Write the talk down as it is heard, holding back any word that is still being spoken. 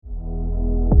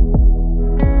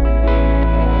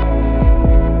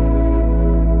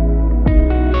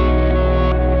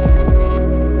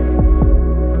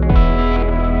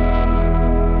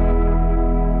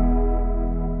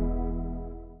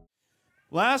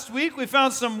Last week we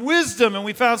found some wisdom and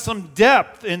we found some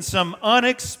depth in some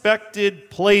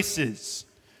unexpected places.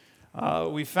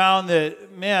 We found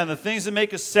that, man, the things that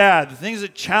make us sad, the things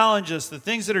that challenge us, the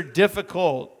things that are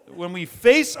difficult, when we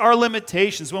face our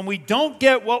limitations, when we don't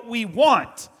get what we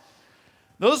want,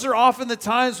 those are often the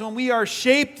times when we are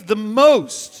shaped the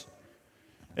most,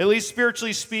 at least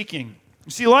spiritually speaking.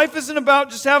 You see, life isn't about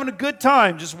just having a good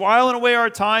time, just whiling away our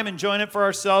time, enjoying it for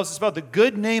ourselves. It's about the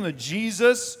good name of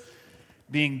Jesus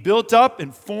being built up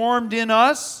and formed in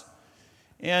us.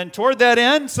 And toward that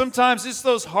end, sometimes it's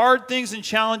those hard things and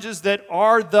challenges that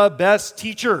are the best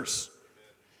teachers.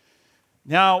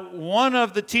 Now, one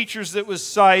of the teachers that was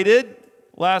cited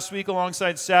last week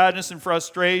alongside sadness and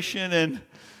frustration and,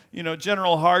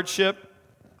 general hardship,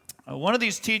 one of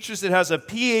these teachers that has a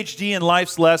PhD in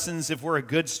life's lessons, if we're a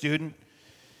good student,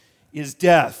 is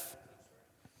death.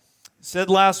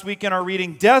 Said last week in our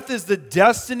reading, death is the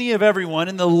destiny of everyone,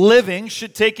 and the living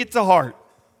should take it to heart.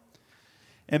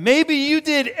 And maybe you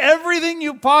did everything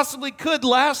you possibly could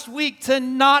last week to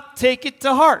not take it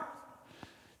to heart,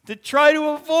 to try to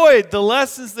avoid the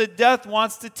lessons that death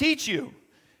wants to teach you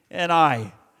and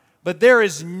I. But there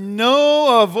is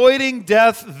no avoiding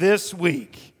death this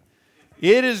week.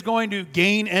 It is going to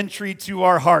gain entry to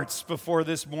our hearts before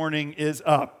this morning is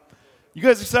up. You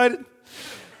guys excited?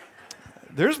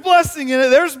 There's blessing in it.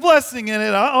 There's blessing in it.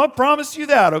 I'll promise you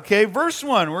that, okay? Verse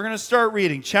 1, we're going to start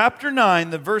reading. Chapter 9,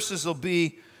 the verses will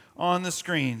be on the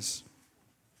screens.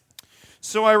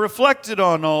 So I reflected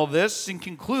on all this and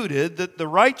concluded that the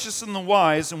righteous and the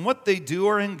wise and what they do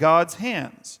are in God's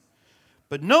hands.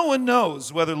 But no one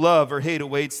knows whether love or hate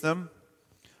awaits them.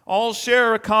 All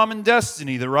share a common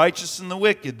destiny, the righteous and the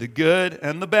wicked, the good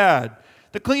and the bad,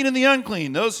 the clean and the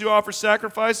unclean, those who offer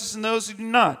sacrifices and those who do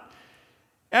not.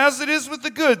 As it is with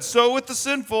the good, so with the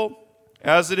sinful.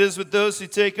 As it is with those who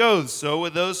take oaths, so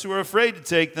with those who are afraid to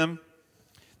take them.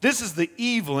 This is the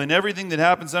evil in everything that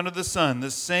happens under the sun. The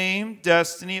same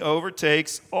destiny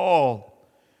overtakes all.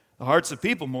 The hearts of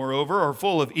people, moreover, are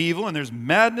full of evil, and there's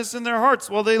madness in their hearts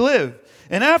while they live.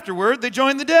 And afterward, they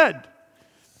join the dead.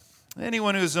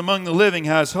 Anyone who is among the living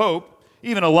has hope.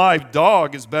 Even a live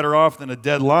dog is better off than a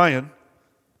dead lion.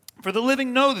 For the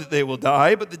living know that they will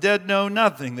die, but the dead know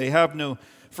nothing. They have no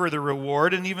further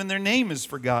reward, and even their name is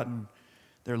forgotten.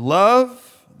 Their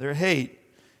love, their hate,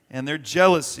 and their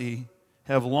jealousy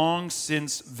have long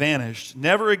since vanished.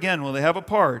 Never again will they have a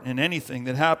part in anything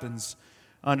that happens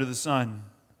under the sun.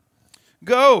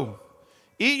 Go,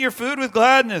 eat your food with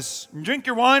gladness, and drink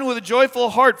your wine with a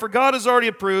joyful heart, for God has already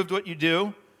approved what you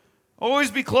do.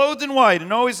 Always be clothed in white,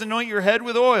 and always anoint your head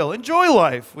with oil. Enjoy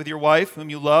life with your wife,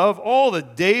 whom you love, all the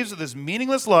days of this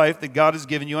meaningless life that God has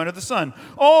given you under the sun.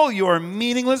 All your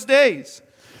meaningless days.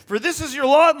 For this is your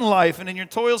lot in life, and in your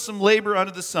toilsome labor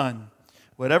under the sun.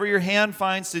 Whatever your hand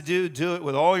finds to do, do it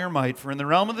with all your might. For in the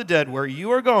realm of the dead, where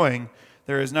you are going,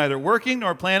 there is neither working,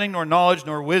 nor planning, nor knowledge,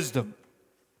 nor wisdom.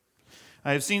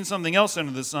 I have seen something else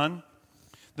under the sun.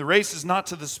 The race is not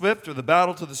to the swift, or the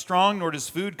battle to the strong, nor does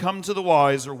food come to the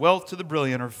wise, or wealth to the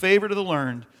brilliant, or favor to the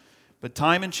learned, but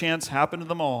time and chance happen to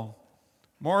them all.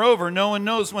 Moreover, no one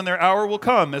knows when their hour will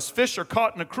come. As fish are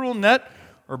caught in a cruel net,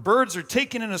 or birds are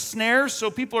taken in a snare,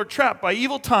 so people are trapped by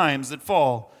evil times that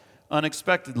fall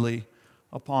unexpectedly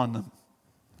upon them.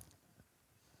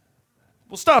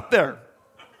 We'll stop there.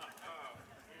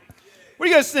 What do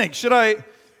you guys think? Should I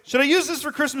use this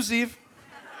for Christmas Eve?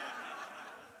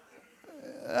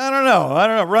 I don't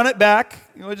know. Run it back.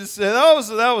 Just say that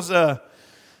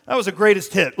was a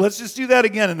greatest hit. Let's just do that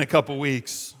again in a couple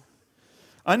weeks.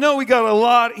 I know we got a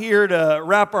lot here to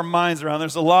wrap our minds around.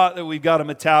 There's a lot that we've got to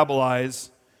metabolize.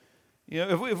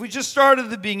 If we just start at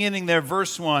the beginning there,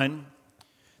 verse 1,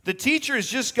 the teacher has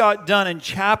just got done in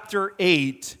chapter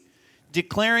 8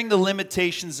 declaring the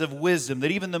limitations of wisdom,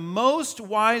 that even the most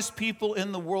wise people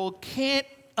in the world can't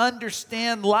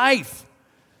understand life.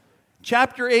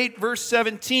 Chapter 8, verse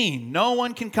 17, no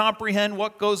one can comprehend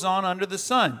what goes on under the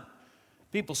sun.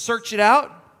 People search it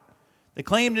out. They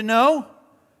claim to know,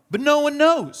 but no one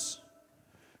knows,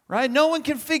 right? No one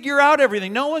can figure out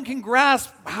everything. No one can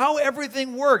grasp how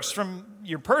everything works from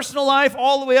your personal life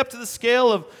all the way up to the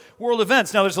scale of world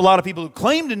events. Now, there's a lot of people who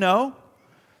claim to know,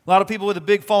 a lot of people with a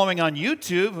big following on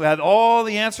YouTube who have all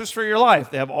the answers for your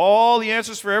life. They have all the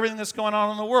answers for everything that's going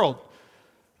on in the world.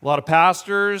 A lot of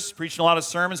pastors preaching a lot of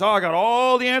sermons. Oh, I got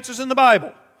all the answers in the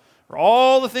Bible for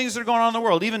all the things that are going on in the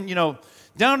world. Even,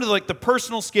 down to like the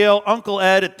personal scale, Uncle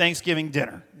Ed at Thanksgiving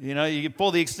dinner. You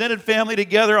pull the extended family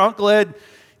together. Uncle Ed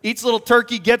eats a little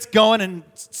turkey, gets going, and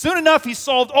soon enough, he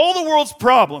solved all the world's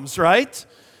problems, right?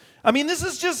 I mean, this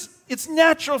is just, it's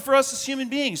natural for us as human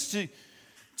beings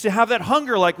to have that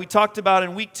hunger like we talked about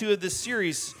in week 2 of this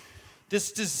series,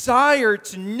 this desire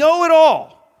to know it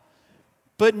all,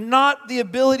 but not the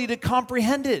ability to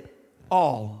comprehend it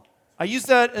all. I use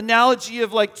that analogy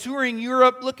of like touring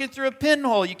Europe looking through a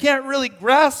pinhole. You can't really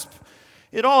grasp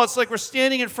it all. It's like we're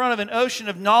standing in front of an ocean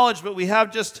of knowledge, but we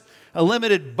have just a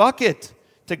limited bucket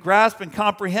to grasp and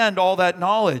comprehend all that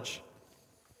knowledge.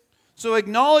 So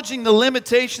acknowledging the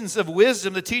limitations of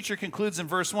wisdom, the teacher concludes in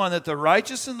verse 1 that the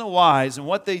righteous and the wise and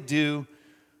what they do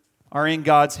are in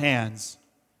God's hands,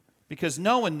 because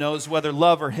no one knows whether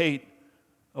love or hate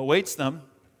awaits them.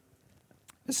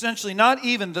 Essentially, not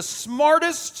even the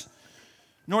smartest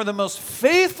nor the most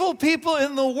faithful people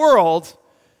in the world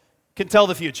can tell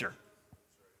the future.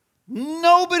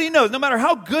 Nobody knows. No matter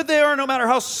how good they are, no matter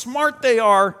how smart they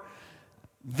are,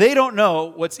 they don't know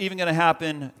what's even going to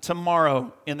happen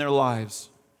tomorrow in their lives.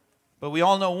 But we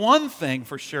all know one thing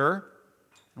for sure,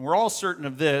 and we're all certain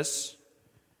of this: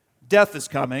 death is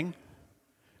coming.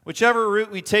 Whichever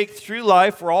route we take through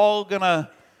life, we're all going to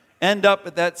end up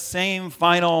at that same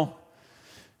final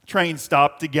train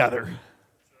stop together.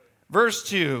 Verse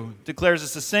 2 declares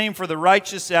it's the same for the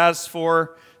righteous as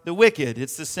for the wicked.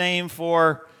 It's the same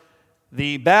for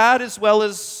the bad as well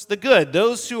as the good.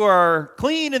 Those who are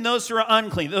clean and those who are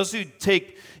unclean. Those who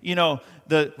take,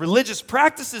 the religious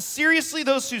practices seriously.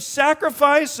 Those who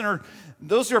sacrifice and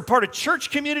those who are part of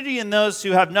church community, and those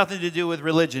who have nothing to do with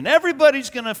religion. Everybody's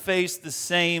going to face the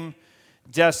same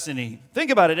destiny.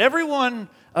 Think about it. Every one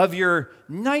of your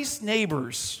nice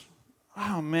neighbors.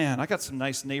 Oh, man, I got some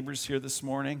nice neighbors here this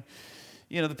morning.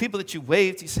 The people that you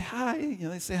waved, you say hi.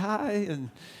 They say hi,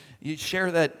 and you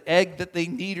share that egg that they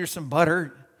need or some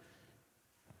butter.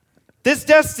 This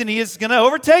destiny is going to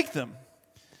overtake them.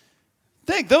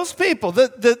 Think, those people,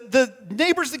 the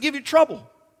neighbors that give you trouble.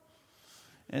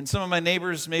 And some of my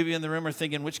neighbors maybe in the room are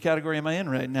thinking, which category am I in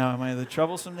right now? Am I the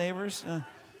troublesome neighbors?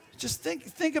 Just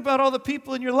think about all the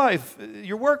people in your life,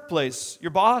 your workplace,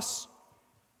 your boss.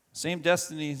 Same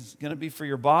destiny is going to be for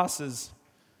your boss as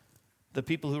the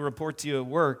people who report to you at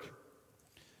work.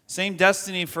 Same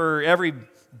destiny for every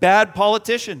bad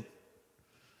politician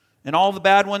and all the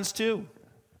bad ones too.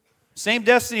 Same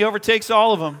destiny overtakes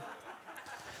all of them.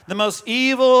 The most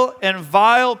evil and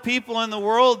vile people in the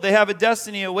world, they have a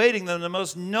destiny awaiting them. The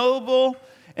most noble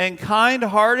and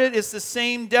kind-hearted, it's the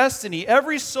same destiny.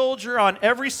 Every soldier on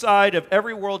every side of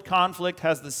every world conflict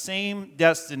has the same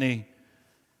destiny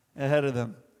ahead of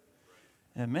them.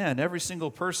 And man, every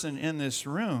single person in this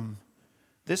room,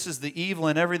 this is the evil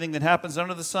in everything that happens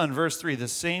under the sun. Verse 3, the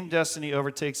same destiny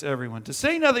overtakes everyone. To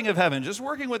say nothing of heaven, just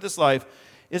working with this life,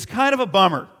 is kind of a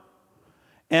bummer.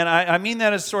 And I mean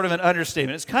that as sort of an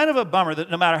understatement. It's kind of a bummer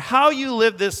that no matter how you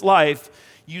live this life,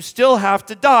 you still have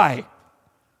to die.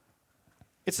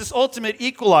 It's this ultimate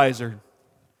equalizer.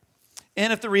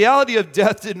 And if the reality of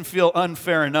death didn't feel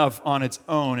unfair enough on its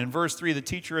own, in verse 3, the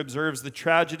teacher observes the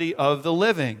tragedy of the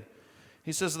living.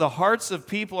 He says, the hearts of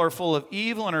people are full of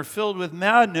evil and are filled with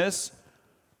madness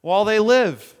while they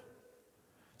live.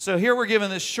 So here we're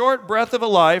given this short breath of a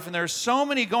life, and there's so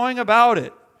many going about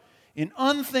it in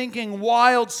unthinking,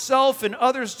 wild, self and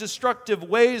others destructive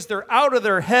ways. They're out of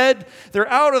their head. They're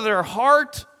out of their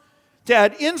heart. To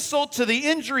add insult to the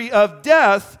injury of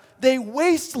death, they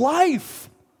waste life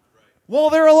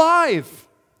while they're alive.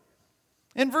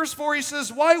 In verse 4, he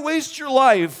says, why waste your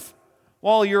life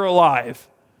while you're alive?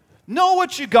 Know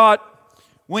what you got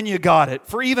when you got it.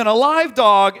 For even a live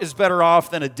dog is better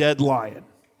off than a dead lion.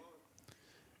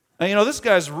 Now, this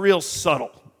guy's real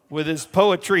subtle with his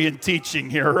poetry and teaching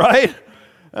here, right?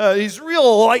 He's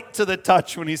real light to the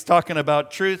touch when he's talking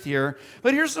about truth here.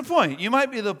 But here's the point. You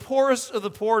might be the poorest of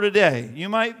the poor today. You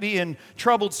might be in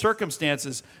troubled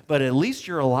circumstances, but at least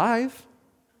you're alive.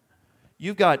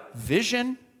 You've got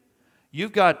vision.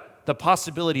 You've got the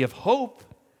possibility of hope.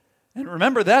 And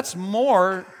remember, that's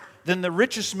more than the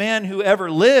richest man who ever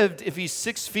lived if he's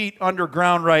 6 feet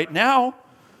underground right now.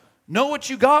 Know what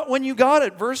you got when you got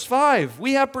it. Verse 5,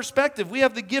 we have perspective. We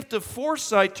have the gift of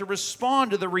foresight to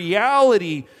respond to the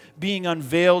reality being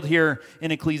unveiled here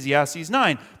in Ecclesiastes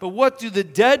 9. But what do the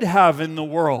dead have in the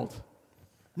world?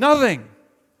 Nothing.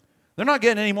 They're not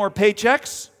getting any more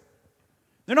paychecks.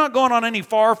 They're not going on any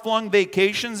far-flung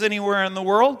vacations anywhere in the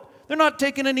world. They're not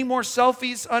taking any more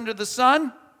selfies under the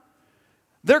sun.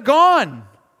 They're gone.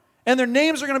 And their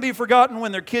names are going to be forgotten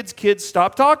when their kids'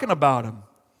 stop talking about them.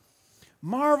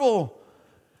 Marvel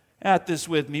at this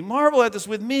with me. Marvel at this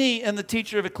with me and the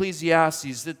teacher of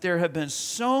Ecclesiastes, that there have been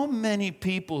so many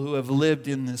people who have lived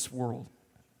in this world.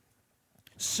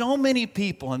 So many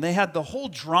people, and they had the whole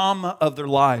drama of their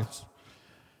lives.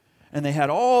 And they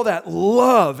had all that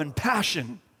love and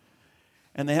passion.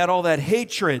 And they had all that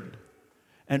hatred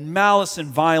and malice and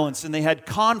violence, and they had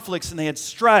conflicts, and they had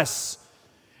stress,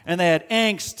 and they had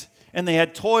angst, and they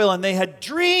had toil, and they had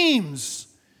dreams.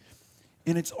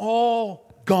 And it's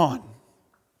all gone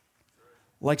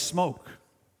like smoke.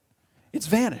 It's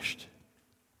vanished.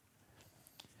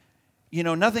 You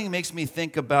know, nothing makes me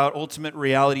think about ultimate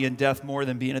reality and death more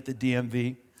than being at the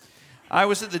DMV. I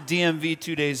was at the DMV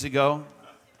 2 days ago,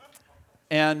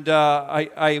 and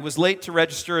I was late to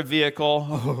register a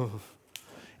vehicle,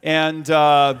 and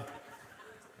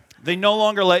they no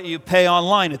longer let you pay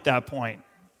online at that point.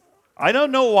 I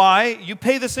don't know why. You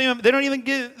pay the same. They don't even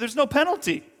give, there's no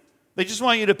penalty. They just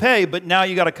want you to pay, but now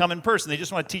you got to come in person. They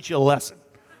just want to teach you a lesson.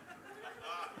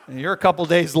 And you're a couple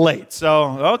days late. So,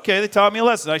 okay, they taught me a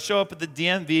lesson. I show up at the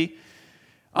DMV.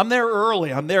 I'm there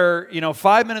early. I'm there,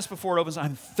 5 minutes before it opens.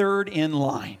 I'm third in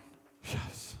line.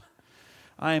 Yes.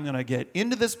 I am going to get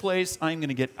into this place. I'm going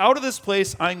to get out of this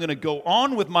place. I'm going to go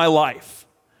on with my life.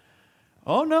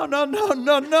 Oh, no.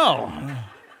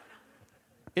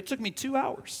 It took me 2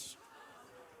 hours.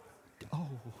 Oh,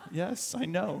 yes, I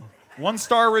know.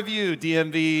 1-star review,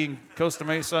 DMV, Costa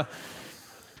Mesa.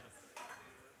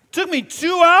 Took me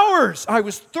 2 hours. I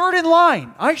was third in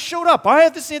line. I showed up. I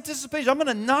had this anticipation. I'm going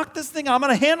to knock this thing out. I'm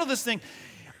going to handle this thing.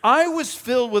 I was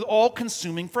filled with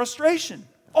all-consuming frustration.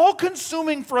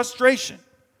 All-consuming frustration.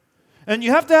 And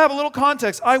you have to have a little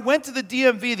context. I went to the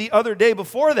DMV the other day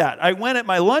before that. I went at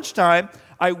my lunchtime.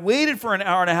 I waited for an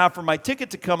hour and a half for my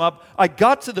ticket to come up. I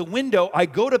got to the window. I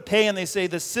go to pay, and they say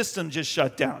the system just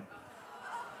shut down.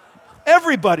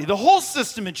 Everybody, the whole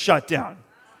system had shut down.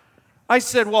 I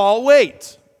said, well, I'll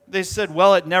wait. They said,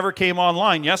 well, it never came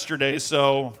online yesterday,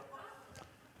 so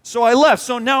I left.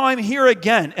 So now I'm here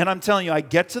again, and I'm telling you, I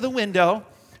get to the window,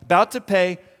 about to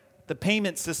pay, the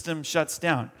payment system shuts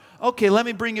down. Okay, let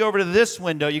me bring you over to this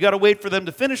window. You got to wait for them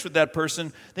to finish with that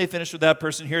person. They finish with that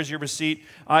person. Here's your receipt.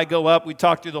 I go up. We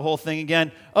talk through the whole thing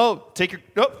again.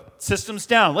 System's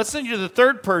down. Let's send you to the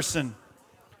third person.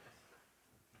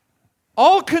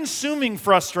 All-consuming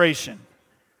frustration.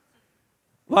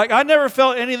 Like, I never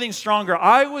felt anything stronger.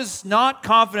 I was not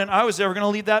confident I was ever going to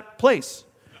leave that place.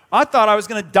 I thought I was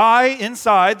going to die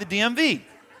inside the DMV.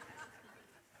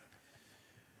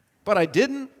 But I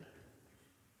didn't.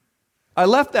 I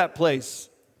left that place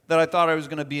that I thought I was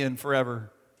going to be in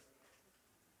forever.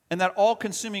 And that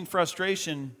all-consuming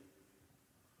frustration,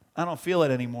 I don't feel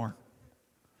it anymore.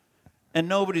 And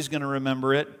nobody's going to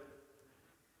remember it.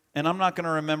 And I'm not going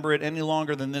to remember it any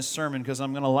longer than this sermon because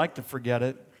I'm going to like to forget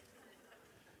it.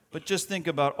 But just think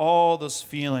about all those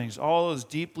feelings, all those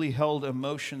deeply held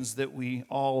emotions that we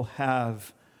all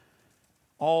have,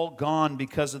 all gone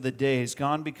because of the days,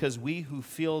 gone because we who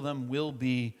feel them will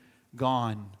be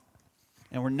gone.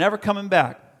 And we're never coming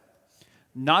back.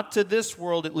 Not to this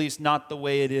world, at least not the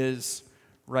way it is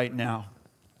right now.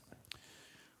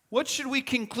 What should we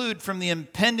conclude from the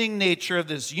impending nature of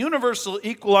this universal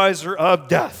equalizer of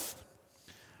death?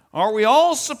 Are we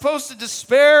all supposed to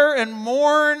despair and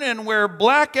mourn and wear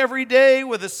black every day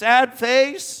with a sad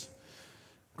face?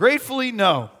 Gratefully,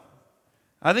 no.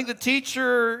 I think the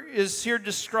teacher is here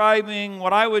describing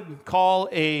what I would call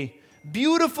a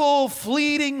beautiful,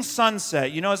 fleeting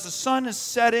sunset. As the sun is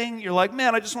setting, you're like,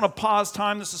 man, I just want to pause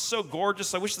time. This is so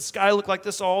gorgeous. I wish the sky looked like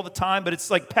this all the time. But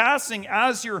it's like passing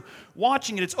as you're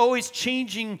watching it. It's always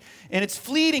changing, and it's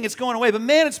fleeting. It's going away. But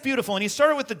man, it's beautiful. And he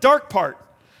started with the dark part.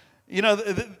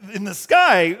 In the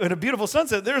sky, in a beautiful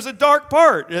sunset, there's a dark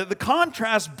part. The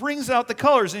contrast brings out the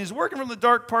colors, and he's working from the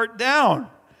dark part down.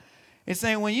 He's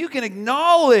saying when you can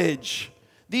acknowledge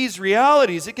these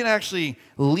realities, it can actually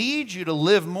lead you to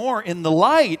live more in the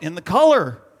light, in the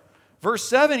color. Verse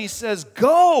 7, he says,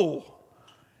 go,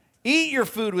 eat your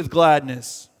food with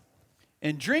gladness,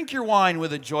 and drink your wine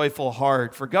with a joyful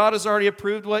heart, for God has already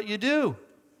approved what you do.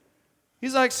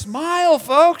 He's like, smile,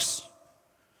 folks.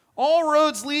 All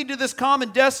roads lead to this common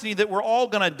destiny that we're all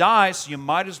going to die, so you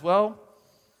might as well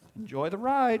enjoy the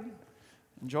ride.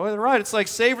 Enjoy the ride. It's like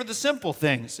savor the simple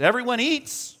things. Everyone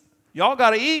eats. Y'all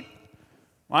got to eat.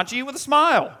 Why don't you eat with a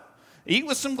smile? Eat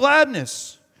with some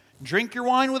gladness. Drink your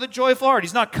wine with a joyful heart.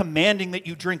 He's not commanding that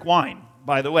you drink wine,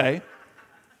 by the way.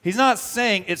 He's not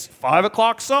saying it's 5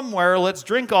 o'clock somewhere, let's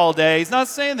drink all day. He's not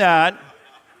saying that.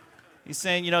 He's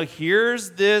saying,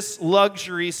 here's this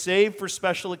luxury saved for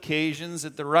special occasions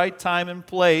at the right time and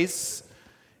place.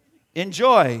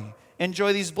 Enjoy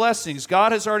these blessings.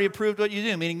 God has already approved what you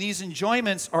do, meaning these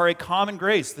enjoyments are a common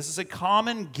grace. This is a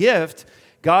common gift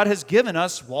God has given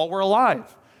us while we're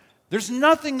alive. There's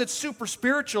nothing that's super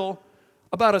spiritual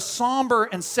about a somber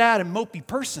and sad and mopey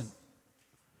person.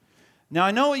 Now,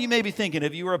 I know what you may be thinking.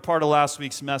 If you were a part of last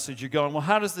week's message, you're going, well,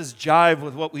 how does this jive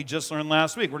with what we just learned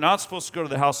last week? We're not supposed to go to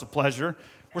the house of pleasure.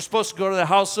 We're supposed to go to the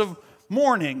house of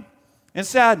mourning and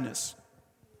sadness.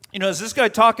 Is this guy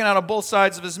talking out of both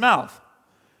sides of his mouth?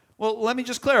 Well, let me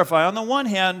just clarify. On the one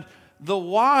hand, the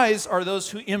wise are those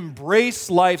who embrace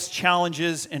life's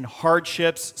challenges and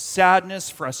hardships, sadness,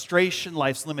 frustration,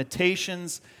 life's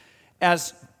limitations,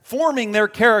 as forming their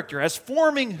character, as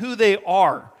forming who they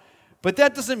are. But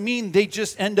that doesn't mean they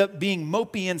just end up being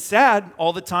mopey and sad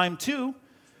all the time too.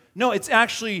 No, it's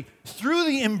actually through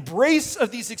the embrace of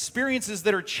these experiences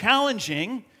that are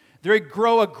challenging, they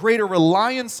grow a greater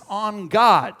reliance on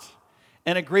God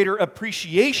and a greater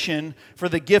appreciation for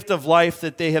the gift of life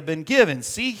that they have been given.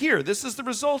 See here, this is the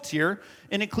result here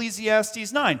in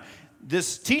Ecclesiastes 9.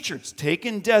 This teacher's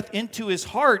taken death into his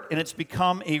heart, and it's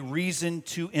become a reason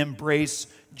to embrace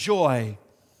joy.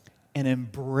 And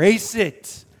embrace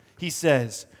it, he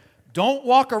says. Don't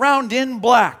walk around in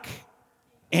black,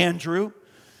 Andrew.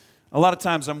 A lot of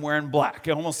times I'm wearing black.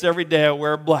 Almost every day I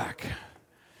wear black.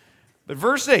 But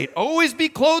verse 8, always be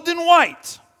clothed in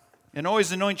white, and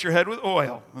always anoint your head with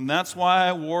oil. And that's why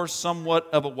I wore somewhat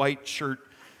of a white shirt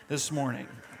this morning.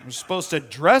 You're supposed to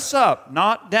dress up,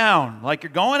 not down, like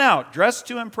you're going out. Dress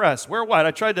to impress. Wear white.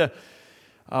 I tried to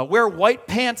wear white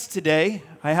pants today.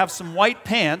 I have some white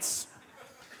pants.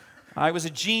 I was a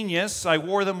genius. I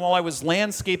wore them while I was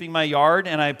landscaping my yard,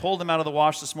 and I pulled them out of the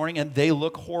wash this morning, and they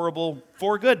look horrible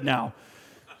for good now.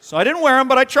 So I didn't wear them,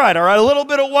 but I tried. All right, a little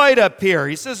bit of white up here.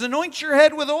 He says, anoint your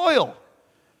head with oil,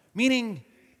 meaning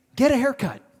get a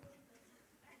haircut.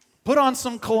 Put on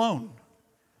some cologne.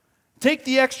 Take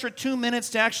the extra 2 minutes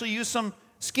to actually use some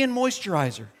skin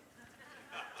moisturizer.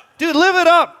 Dude, live it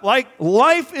up. Like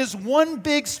life is one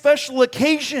big special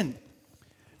occasion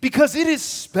because it is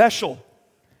special.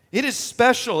 It is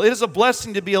special. It is a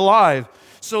blessing to be alive.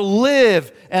 So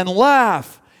live and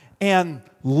laugh and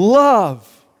love.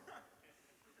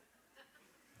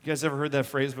 You guys ever heard that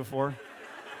phrase before?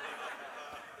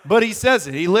 But he says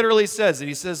it. He literally says it.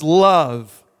 He says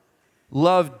love.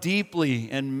 Love deeply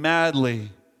and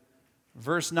madly.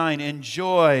 Verse 9,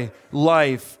 enjoy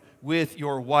life with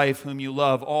your wife whom you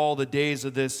love all the days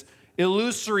of this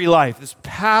illusory life, this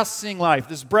passing life,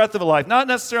 this breath of a life, not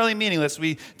necessarily meaningless.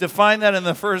 We defined that in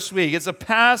the first week. It's a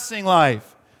passing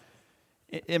life.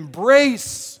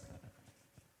 Embrace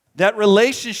that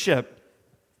relationship.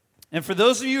 And for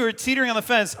those of you who are teetering on the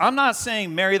fence, I'm not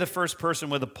saying marry the first person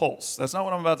with a pulse. That's not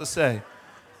what I'm about to say.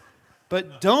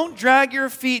 But don't drag your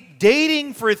feet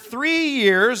dating for 3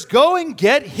 years. Go and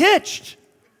get hitched.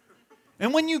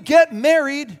 And when you get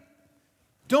married,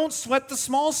 don't sweat the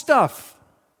small stuff.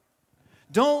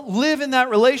 Don't live in that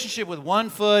relationship with 1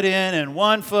 foot in and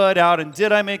 1 foot out. And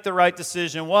did I make the right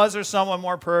decision? Was there someone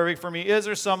more perfect for me? Is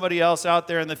there somebody else out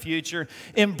there in the future?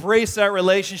 Embrace that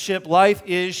relationship. Life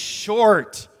is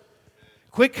short.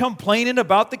 Quit complaining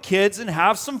about the kids and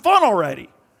have some fun already.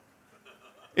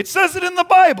 It says it in the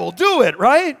Bible. Do it,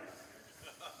 right?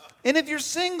 And if you're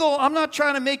single, I'm not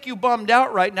trying to make you bummed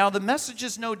out right now. The message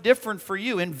is no different for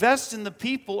you. Invest in the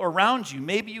people around you.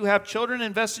 Maybe you have children.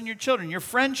 Invest in your children, your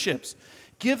friendships.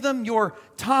 Give them your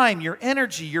time, your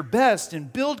energy, your best,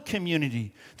 and build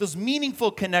community. Those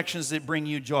meaningful connections that bring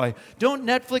you joy. Don't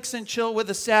Netflix and chill with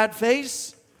a sad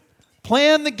face.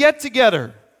 Plan the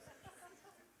get-together.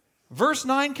 Verse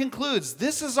 9 concludes,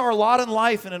 this is our lot in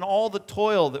life and in all the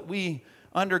toil that we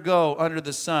undergo under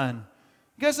the sun.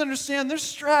 You guys understand there's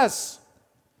stress,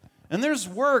 and there's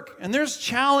work, and there's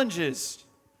challenges,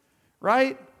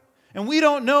 right? And we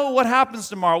don't know what happens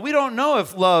tomorrow. We don't know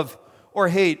if love or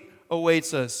hate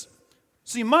awaits us.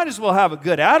 So you might as well have a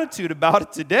good attitude about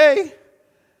it today.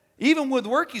 Even with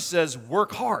work, he says,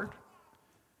 work hard.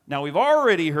 Now, we've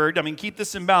already heard, keep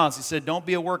this in balance. He said, don't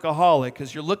be a workaholic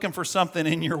because you're looking for something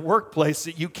in your workplace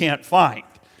that you can't find.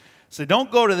 So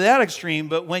don't go to that extreme,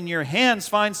 but when your hands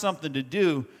find something to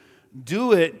do,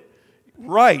 do it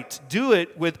right. Do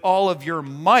it with all of your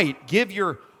might. Give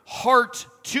your heart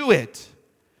to it.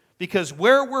 Because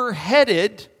where we're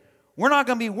headed, we're not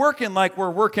going to be working like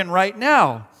we're working right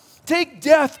now. Take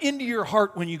death into your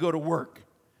heart when you go to work.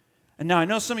 And now I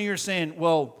know some of you are saying,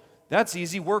 well, that's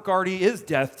easy. Work already is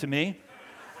death to me.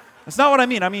 That's not what I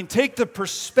mean. I mean, take the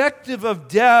perspective of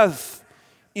death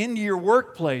into your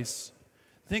workplace.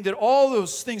 Think that all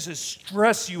those things that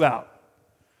stress you out,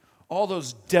 all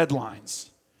those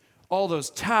deadlines, all those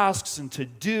tasks and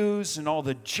to-dos and all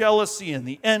the jealousy and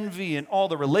the envy and all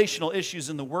the relational issues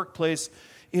in the workplace,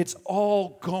 it's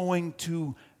all going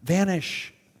to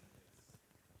vanish.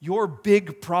 Your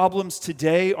big problems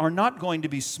today are not going to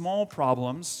be small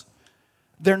problems.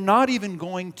 They're not even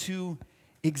going to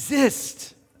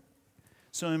exist.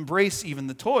 So embrace even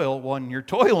the toil when you're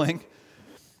toiling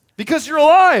because you're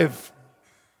alive.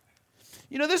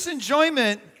 You know, this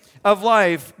enjoyment of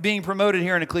life being promoted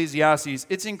here in Ecclesiastes,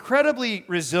 it's incredibly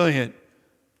resilient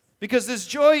because this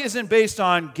joy isn't based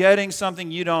on getting something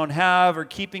you don't have or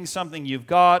keeping something you've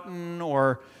gotten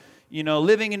or, you know,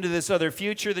 living into this other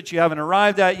future that you haven't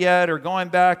arrived at yet or going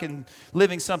back and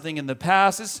living something in the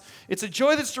past. It's a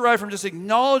joy that's derived from just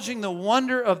acknowledging the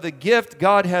wonder of the gift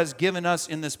God has given us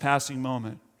in this passing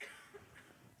moment.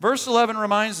 Verse 11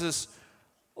 reminds us,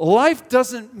 life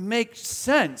doesn't make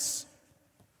sense.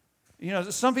 You know,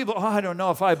 some people, I don't know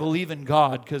if I believe in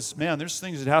God because, man, there's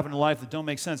things that happen in life that don't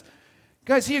make sense.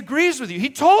 Guys, he agrees with you.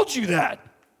 He told you that.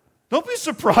 Don't be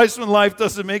surprised when life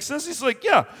doesn't make sense. He's like,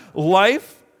 yeah,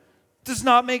 life does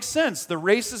not make sense. The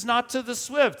race is not to the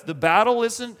swift. The battle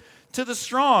isn't to the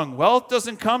strong. Wealth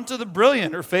doesn't come to the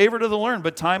brilliant or favor to the learned,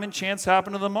 but time and chance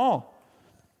happen to them all.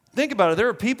 Think about it. There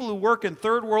are people who work in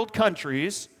third world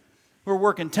countries who are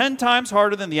working 10 times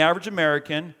harder than the average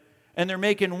American, and they're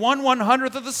making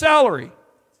 1/100th of the salary.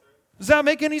 Does that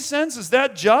make any sense? Is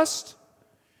that just?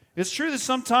 It's true that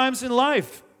sometimes in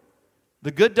life,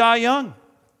 the good die young.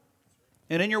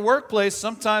 And in your workplace,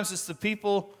 sometimes it's the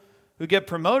people who get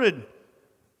promoted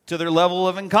to their level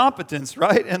of incompetence,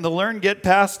 right? And the learned get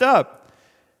passed up.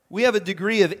 We have a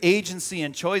degree of agency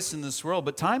and choice in this world,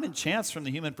 but time and chance from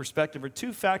the human perspective are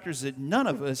two factors that none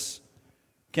of us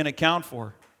can account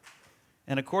for.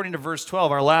 And according to verse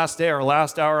 12, our last day, our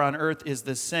last hour on earth is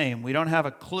the same. We don't have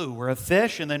a clue. We're a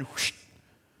fish, and then whoosh,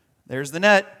 there's the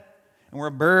net. And we're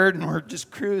a bird, and we're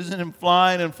just cruising and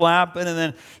flying and flapping, and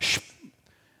then shh,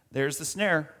 there's the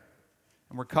snare.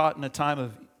 And we're caught in a time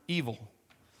of evil.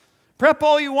 Prep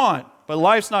all you want, but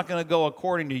life's not going to go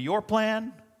according to your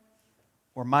plan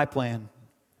or my plan.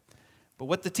 But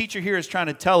what the teacher here is trying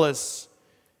to tell us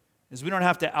is we don't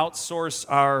have to outsource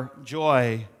our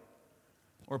joy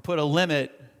or put a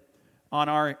limit on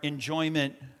our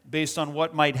enjoyment based on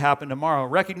what might happen tomorrow.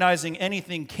 Recognizing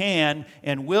anything can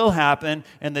and will happen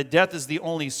and that death is the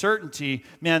only certainty,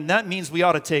 man, that means we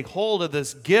ought to take hold of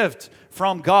this gift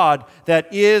from God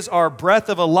that is our breath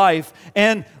of a life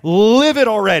and live it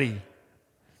already.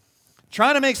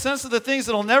 Trying to make sense of the things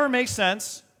that will never make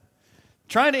sense,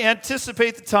 trying to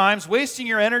anticipate the times, wasting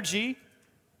your energy,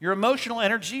 your emotional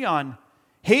energy on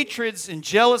hatreds and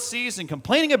jealousies and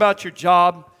complaining about your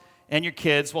job and your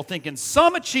kids while thinking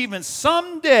some achievement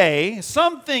someday,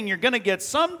 something you're going to get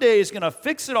someday is going to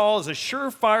fix it all is a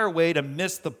surefire way to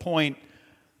miss the point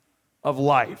of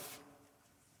life.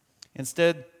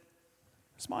 Instead,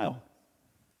 smile.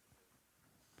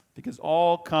 Because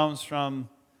all comes from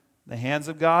the hands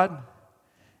of God,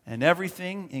 and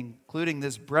everything, including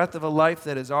this breath of a life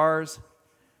that is ours,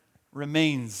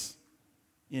 remains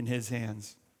in His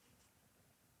hands.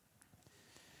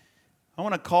 I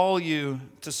want to call you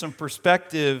to some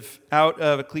perspective out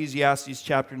of Ecclesiastes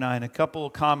chapter 9. A couple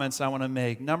of comments I want to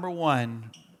make. Number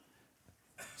one,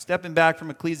 stepping back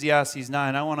from Ecclesiastes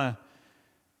 9, I want to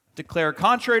declare,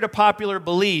 contrary to popular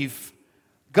belief,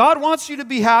 God wants you to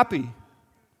be happy.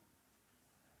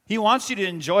 He wants you to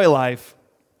enjoy life.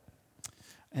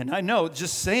 And I know,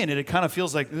 just saying it, it kind of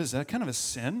feels like, is that kind of a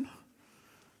sin?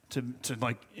 To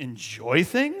like enjoy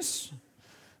things?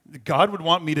 God would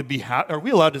want me to be happy. Are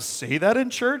we allowed to say that in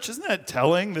church? Isn't that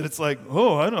telling that it's like,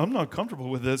 oh, I'm not comfortable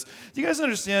with this? Do you guys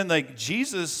understand, like,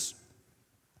 Jesus,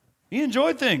 He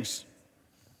enjoyed things.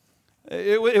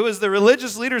 It was the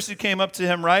religious leaders who came up to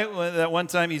Him, right? That one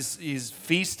time he's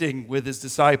feasting with His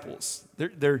disciples.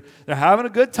 They're having a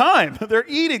good time. They're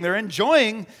eating. They're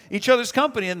enjoying each other's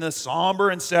company. And the somber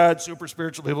and sad, super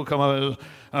spiritual people come up and,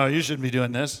 oh, you shouldn't be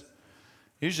doing this.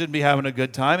 You shouldn't be having a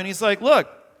good time. And He's like, look,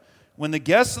 when the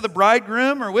guests of the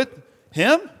bridegroom are with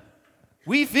Him,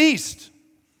 we feast.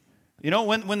 You know,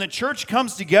 when the church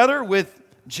comes together with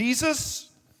Jesus,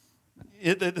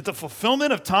 the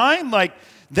fulfillment of time, like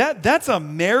that's a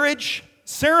marriage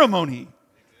ceremony.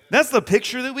 That's the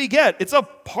picture that we get. It's a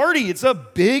party. It's a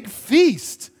big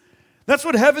feast. That's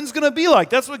what heaven's going to be like.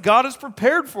 That's what God has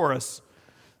prepared for us.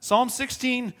 Psalm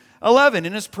 16:11,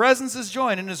 in His presence is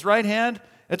joy, and in His right hand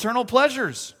eternal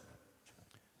pleasures.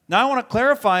 Now I want to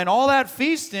clarify, in all that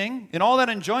feasting, in all that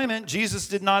enjoyment, Jesus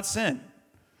did not sin.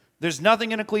 There's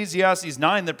nothing in Ecclesiastes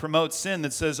 9 that promotes sin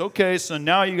that says, okay, so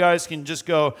now you guys can just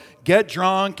go get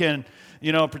drunk and,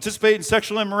 you know, participate in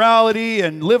sexual immorality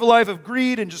and live a life of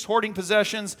greed and just hoarding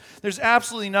possessions. There's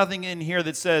absolutely nothing in here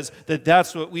that says that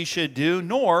that's what we should do,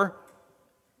 nor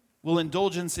will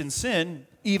indulgence in sin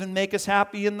even make us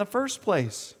happy in the first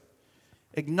place.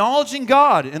 Acknowledging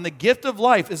God and the gift of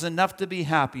life is enough to be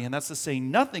happy, and that's to say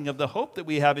nothing of the hope that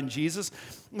we have in Jesus,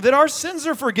 that our sins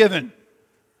are forgiven.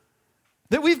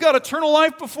 that we've got eternal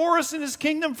life before us in his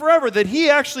kingdom forever, that he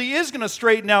actually is going to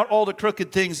straighten out all the crooked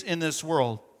things in this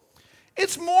world.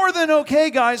 It's more than okay,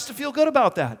 guys, to feel good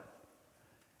about that.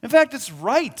 In fact, it's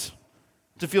right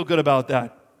to feel good about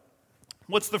that.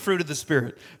 What's the fruit of the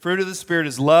Spirit? Fruit of the Spirit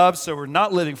is love, so we're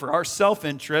not living for our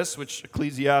self-interest, which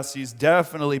Ecclesiastes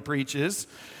definitely preaches.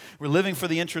 We're living for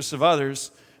the interests of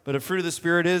others, but a fruit of the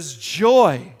Spirit is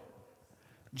joy.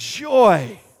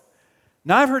 Joy.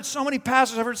 Now, I've heard so many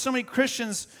pastors, I've heard so many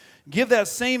Christians give that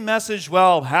same message,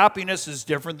 well, happiness is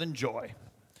different than joy.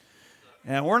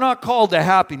 And we're not called to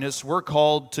happiness, we're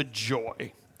called to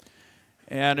joy.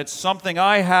 And it's something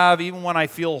I have even when I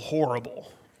feel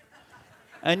horrible.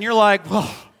 And you're like,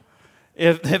 well,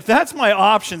 if that's my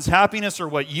options, happiness or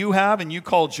what you have and you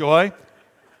call joy,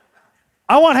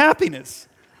 I want happiness.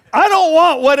 I don't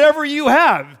want whatever you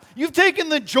have. You've taken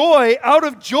the joy out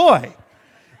of joy.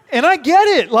 And I get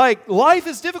it. Like, life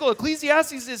is difficult.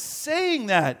 Ecclesiastes is saying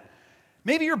that.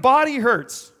 Maybe your body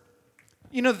hurts.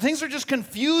 You know, things are just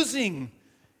confusing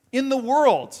in the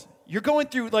world. You're going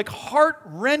through like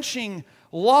heart-wrenching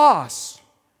loss,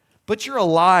 but you're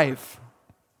alive.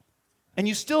 And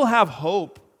you still have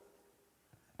hope.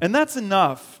 And that's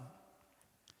enough.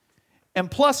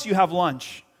 And plus, you have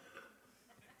lunch.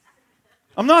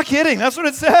 I'm not kidding. That's what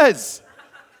it says.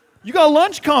 You got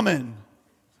lunch coming.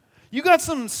 You got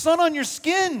some sun on your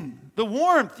skin, the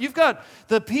warmth. You've got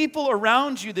the people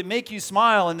around you that make you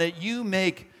smile and that you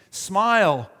make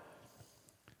smile.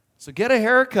 So get a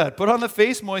haircut, put on the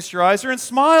face moisturizer, and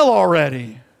smile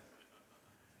already.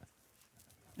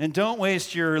 And don't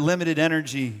waste your limited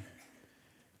energy.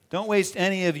 Don't waste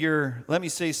any of your, let me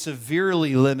say,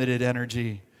 severely limited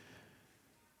energy.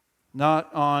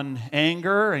 Not on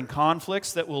anger and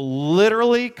conflicts that will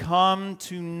literally come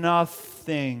to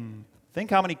nothing. Think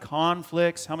how many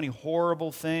conflicts, how many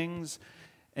horrible things,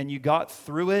 and you got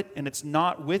through it, and it's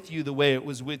not with you the way it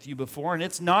was with you before, and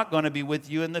it's not going to be with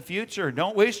you in the future.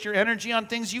 Don't waste your energy on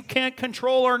things you can't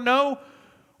control or know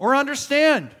or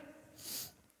understand.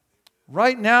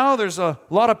 Right now, there's a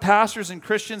lot of pastors and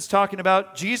Christians talking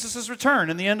about Jesus' return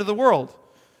and the end of the world,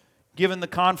 given the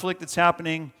conflict that's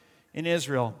happening in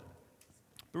Israel.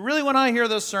 But really, when I hear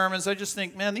those sermons, I just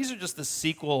think, man, these are just the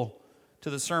sequel to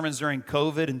the sermons during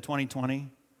COVID in 2020,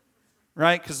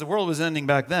 right? Because the world was ending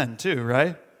back then too,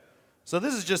 right? So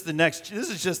this is just the next,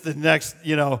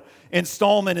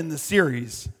 installment in the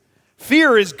series.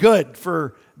 Fear is good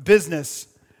for business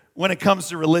when it comes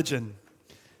to religion.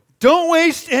 Don't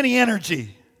waste any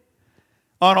energy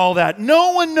on all that.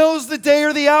 No one knows the day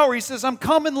or the hour. He says, I'm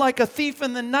coming like a thief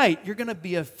in the night. You're going to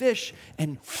be a fish,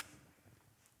 and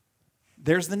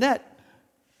there's the net.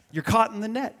 You're caught in the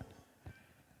net.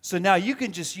 So now you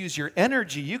can just use your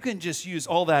energy. You can just use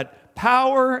all that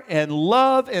power and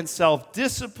love and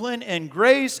self-discipline and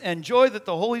grace and joy that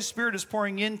the Holy Spirit is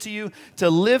pouring into you to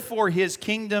live for His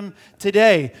kingdom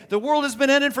today. The world has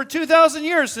been ended for 2,000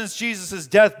 years since Jesus'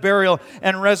 death, burial,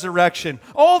 and resurrection.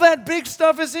 All that big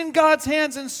stuff is in God's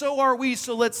hands, and so are we.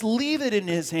 So let's leave it in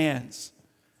His hands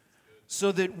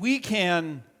so that we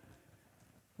can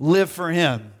live for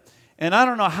Him. And I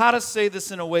don't know how to say this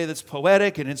in a way that's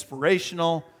poetic and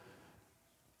inspirational.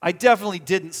 I definitely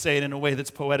didn't say it in a way that's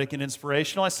poetic and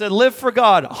inspirational. I said, live for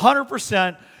God,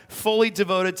 100% fully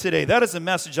devoted today. That is a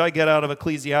message I get out of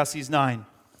Ecclesiastes 9.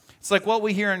 It's like what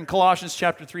we hear in Colossians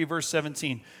chapter 3, verse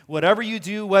 17. Whatever you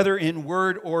do, whether in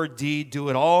word or deed, do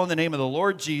it all in the name of the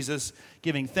Lord Jesus,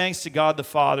 giving thanks to God the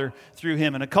Father through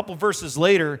Him. And a couple verses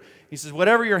later, he says,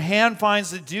 whatever your hand finds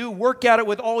to do, work at it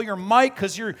with all your might,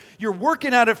 because you're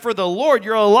working at it for the Lord.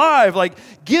 You're alive. Like,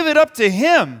 give it up to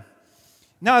Him.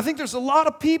 Now, I think there's a lot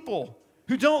of people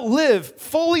who don't live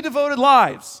fully devoted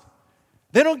lives.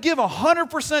 They don't give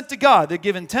 100% to God. They're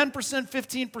giving 10%,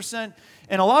 15%,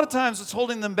 and a lot of times what's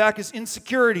holding them back is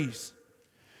insecurities.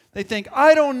 They think,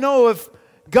 I don't know if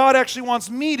God actually wants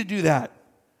me to do that.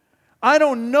 I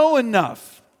don't know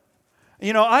enough.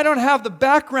 I don't have the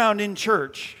background in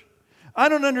church. I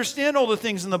don't understand all the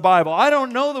things in the Bible. I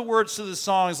don't know the words to the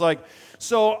songs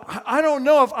so I don't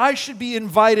know if I should be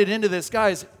invited into this.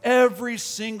 Guys, every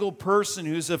single person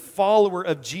who's a follower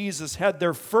of Jesus had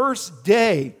their first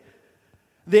day.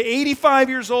 The 85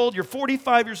 years old, you're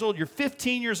 45 years old, you're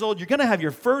 15 years old, you're going to have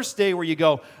your first day where you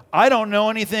go, I don't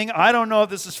know anything. I don't know if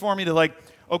this is for me to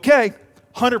okay,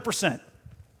 100%.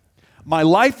 My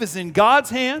life is in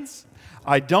God's hands.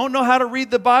 I don't know how to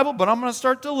read the Bible, but I'm going to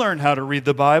start to learn how to read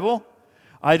the Bible.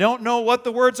 I don't know what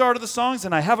the words are to the songs,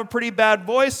 and I have a pretty bad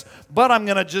voice, but I'm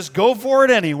going to just go for it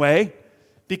anyway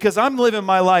because I'm living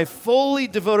my life fully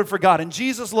devoted for God. And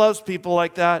Jesus loves people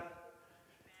like that.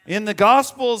 In the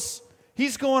Gospels,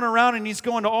 He's going around and he's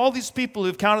going to all these people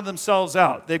who've counted themselves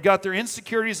out. They've got their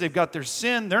insecurities, they've got their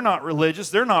sin, they're not religious,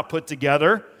 they're not put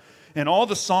together. And all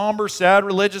the somber, sad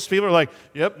religious people are like,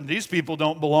 yep, these people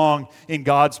don't belong in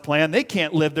God's plan. They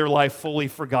can't live their life fully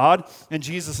for God. And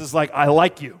Jesus is like, I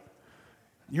like you.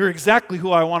 You're exactly who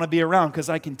I want to be around because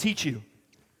I can teach you.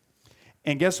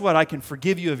 And guess what? I can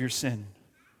forgive you of your sin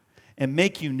and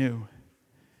make you new.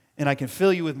 And I can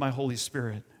fill you with my Holy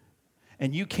Spirit.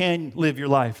 And you can live your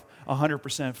life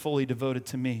 100% fully devoted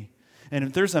to me. And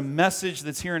if there's a message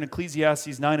that's here in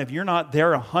Ecclesiastes 9, if you're not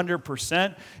there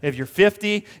 100%, if you're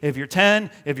 50, if you're 10,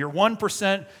 if you're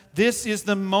 1%, this is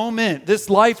the moment.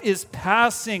 This life is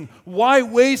passing. Why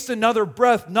waste another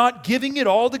breath not giving it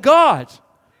all to God?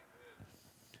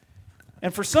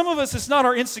 And for some of us, it's not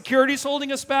our insecurities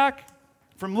holding us back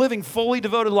from living fully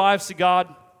devoted lives to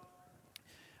God.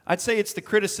 I'd say it's the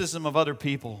criticism of other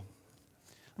people.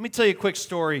 Let me tell you a quick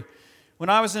story. When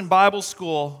I was in Bible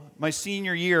school, my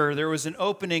senior year, there was an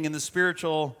opening in the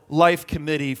spiritual life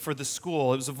committee for the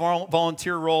school. It was a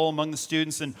volunteer role among the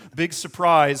students, and big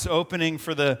surprise, opening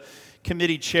for the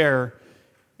committee chair.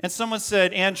 And someone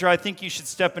said, Andrew, I think you should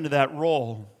step into that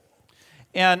role.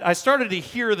 And I started to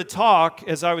hear the talk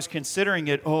as I was considering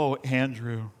it. Oh,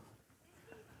 Andrew,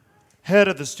 head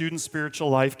of the Student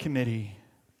Spiritual Life Committee.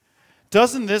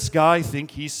 Doesn't this guy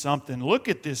think he's something? Look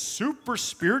at this super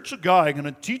spiritual guy going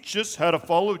to teach us how to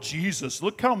follow Jesus.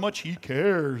 Look how much he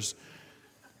cares.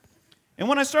 And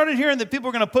when I started hearing that people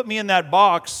were going to put me in that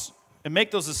box and make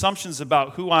those assumptions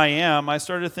about who I am, I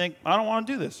started to think, I don't want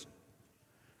to do this.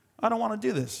 I don't want to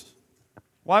do this.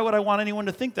 Why would I want anyone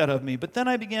to think that of me? But then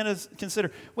I began to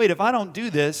consider, wait, if I don't do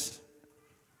this,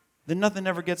 then nothing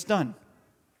ever gets done.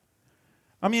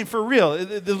 I mean, for real,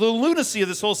 the lunacy of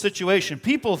this whole situation,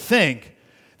 people think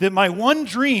that my one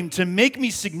dream to make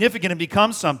me significant and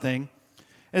become something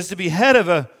is to be head of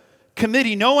a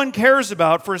committee no one cares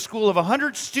about for a school of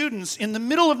 100 students in the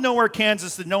middle of nowhere,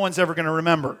 Kansas, that no one's ever going to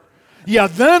remember. Yeah,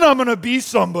 then I'm going to be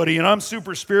somebody and I'm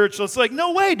super spiritual. It's like,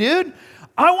 no way, dude.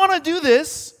 I want to do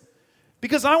this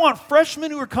because I want freshmen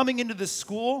who are coming into this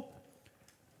school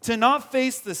to not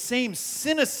face the same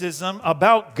cynicism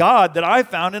about God that I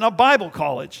found in a Bible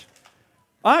college.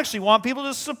 I actually want people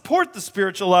to support the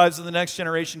spiritual lives of the next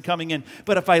generation coming in.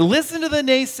 But if I listened to the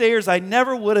naysayers, I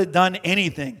never would have done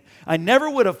anything. I never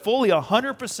would have fully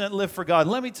 100% lived for God.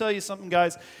 Let me tell you something,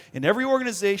 guys. In every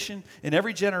organization, in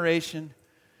every generation,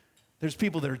 there's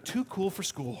people that are too cool for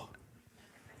school.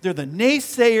 They're the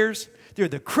naysayers. They're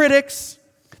the critics.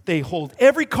 They hold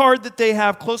every card that they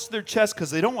have close to their chest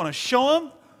because they don't want to show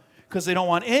them, because they don't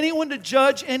want anyone to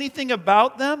judge anything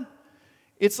about them.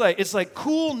 It's like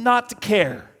cool not to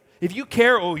care. If you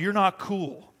care, oh, you're not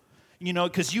cool,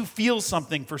 because you feel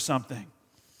something for something.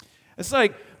 It's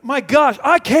like, my gosh,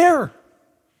 I care.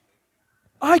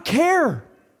 I care.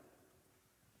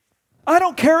 I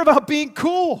don't care about being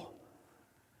cool.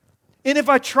 And if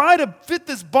I try to fit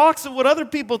this box of what other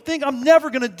people think, I'm never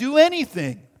going to do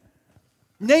anything.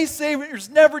 Naysayers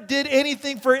never did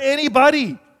anything for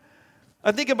anybody.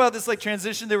 I think about this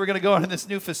transition that we're going to go on in this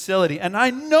new facility, and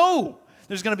I know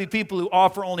there's going to be people who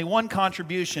offer only one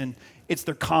contribution. It's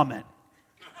their comment.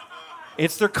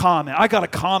 It's their comment. I got a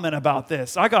comment about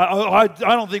this. I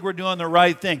don't think we're doing the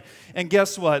right thing. And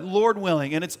guess what? Lord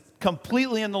willing, and it's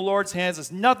completely in the Lord's hands.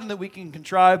 It's nothing that we can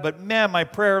contrive, but man, my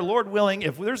prayer, Lord willing,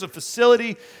 if there's a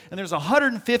facility and there's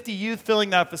 150 youth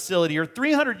filling that facility or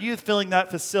 300 youth filling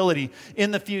that facility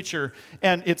in the future,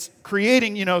 and it's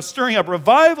creating, stirring up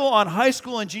revival on high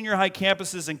school and junior high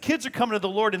campuses, and kids are coming to the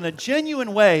Lord in a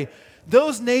genuine way,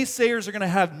 those naysayers are going to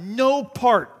have no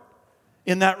part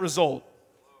in that result.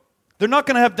 They're not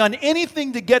going to have done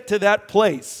anything to get to that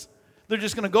place. They're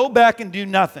just going to go back and do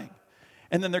nothing.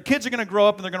 And then their kids are going to grow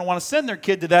up and they're going to want to send their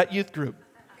kid to that youth group.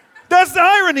 That's the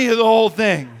irony of the whole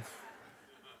thing.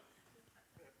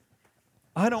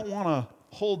 I don't want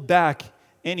to hold back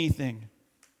anything.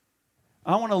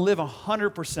 I want to live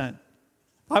 100%.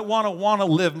 I want to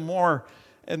live more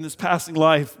in this passing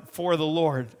life for the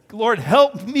Lord. Lord,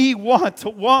 help me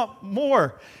want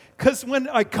more. Because when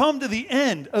I come to the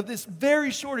end of this very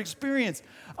short experience,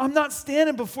 I'm not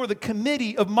standing before the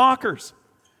committee of mockers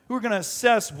who are going to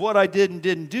assess what I did and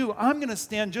didn't do. I'm going to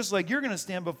stand just like you're going to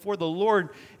stand before the Lord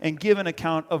and give an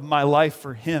account of my life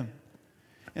for Him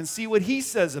and see what He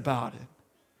says about it.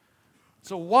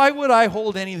 So why would I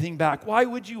hold anything back? Why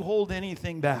would you hold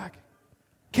anything back?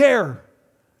 Care.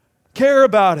 Care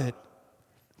about it.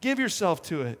 Give yourself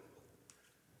to it.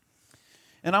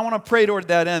 And I want to pray toward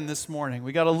that end this morning.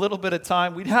 We got a little bit of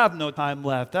time. We have no time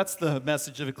left. That's the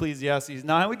message of Ecclesiastes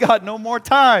 9. We got no more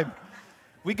time.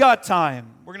 We got time.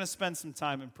 We're going to spend some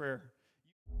time in prayer.